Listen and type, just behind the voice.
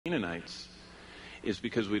Canaanites is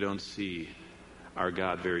because we don't see our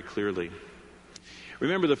God very clearly.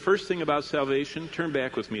 Remember the first thing about salvation? Turn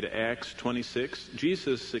back with me to Acts 26.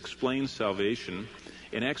 Jesus explains salvation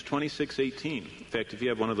in Acts 26:18. In fact, if you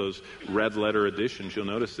have one of those red letter editions, you'll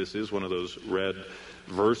notice this is one of those red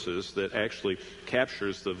verses that actually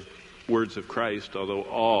captures the words of Christ, although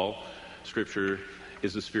all Scripture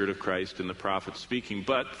is the Spirit of Christ and the prophets speaking.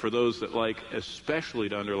 But for those that like especially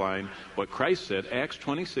to underline what Christ said, Acts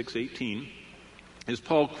 26:18 is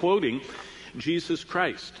Paul quoting Jesus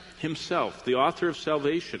Christ himself, the author of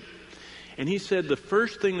salvation. And he said the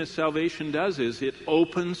first thing that salvation does is it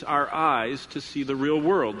opens our eyes to see the real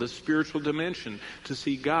world, the spiritual dimension, to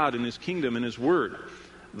see God and his kingdom and his word.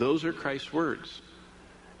 Those are Christ's words.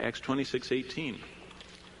 Acts 26:18.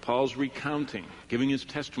 Paul's recounting, giving his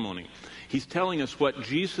testimony. He's telling us what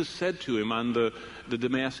Jesus said to him on the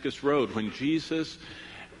Damascus Road when Jesus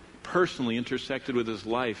personally intersected with his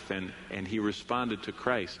life and he responded to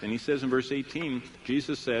Christ. And he says in verse 18,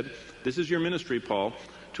 Jesus said, "This is your ministry, Paul,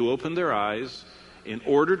 to open their eyes in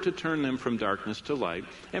order to turn them from darkness to light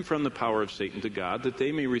and from the power of Satan to God, that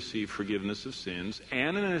they may receive forgiveness of sins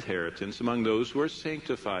and an inheritance among those who are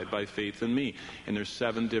sanctified by faith in me." And there's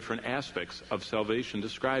 7 different aspects of salvation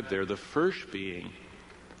described there. The first being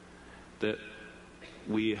that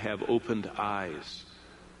we have opened eyes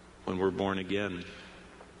when we're born again.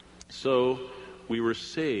 So we were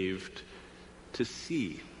saved to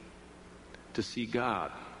see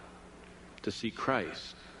God, to see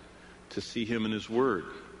Christ, to see him in his word,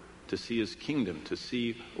 to see his kingdom, to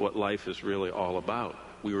see what life is really all about.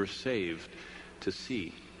 We were saved to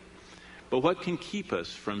see. But what can keep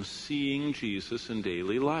us from seeing Jesus in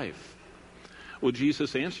daily life? Well,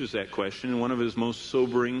 Jesus answers that question in one of his most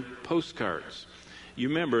sobering postcards. You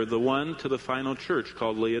remember the one to the final church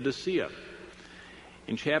called Laodicea.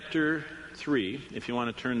 In chapter 3, if you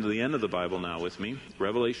want to turn to the end of the Bible now with me,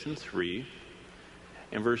 Revelation 3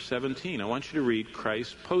 and verse 17, I want you to read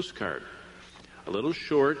Christ's postcard. A little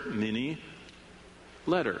short, mini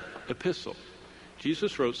letter, epistle.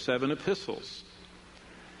 Jesus wrote 7 epistles.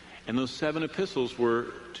 And those 7 epistles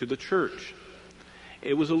were to the church.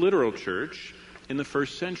 It was a literal church in the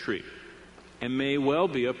first century and may well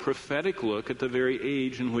be a prophetic look at the very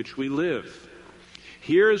age in which we live.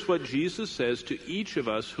 Here is what Jesus says to each of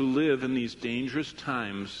us who live in these dangerous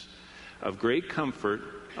times of great comfort,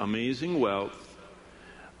 amazing wealth,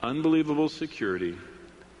 unbelievable security,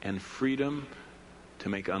 and freedom to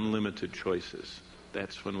make unlimited choices.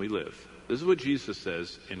 That's when we live. This is what Jesus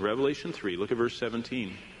says in Revelation 3. Look at verse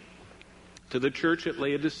 17. To the church at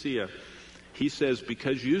Laodicea, he says,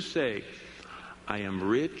 "Because you say, 'I am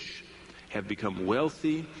rich, have become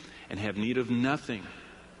wealthy, and have need of nothing,'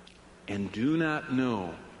 and do not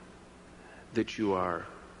know that you are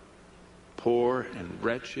poor and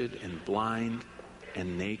wretched and blind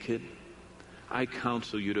and naked, I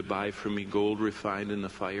counsel you to buy from me gold refined in the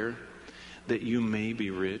fire, that you may be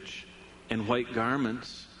rich, and white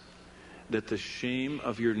garments, that the shame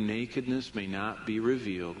of your nakedness may not be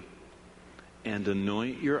revealed, and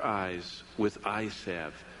anoint your eyes with eye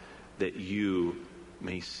salve, that you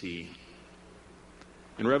may see."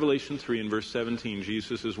 In Revelation 3 and verse 17,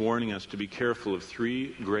 Jesus is warning us to be careful of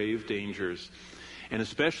 3 grave dangers. And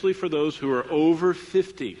especially for those who are over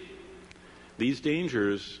 50, these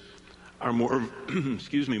dangers are more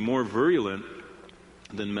virulent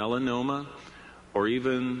than melanoma or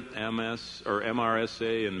even MS or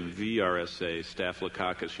MRSA and VRSA,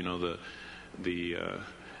 staphylococcus, the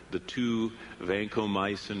 2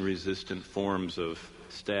 vancomycin-resistant forms of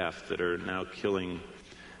staph that are now killing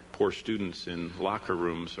poor students in locker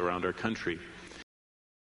rooms around our country.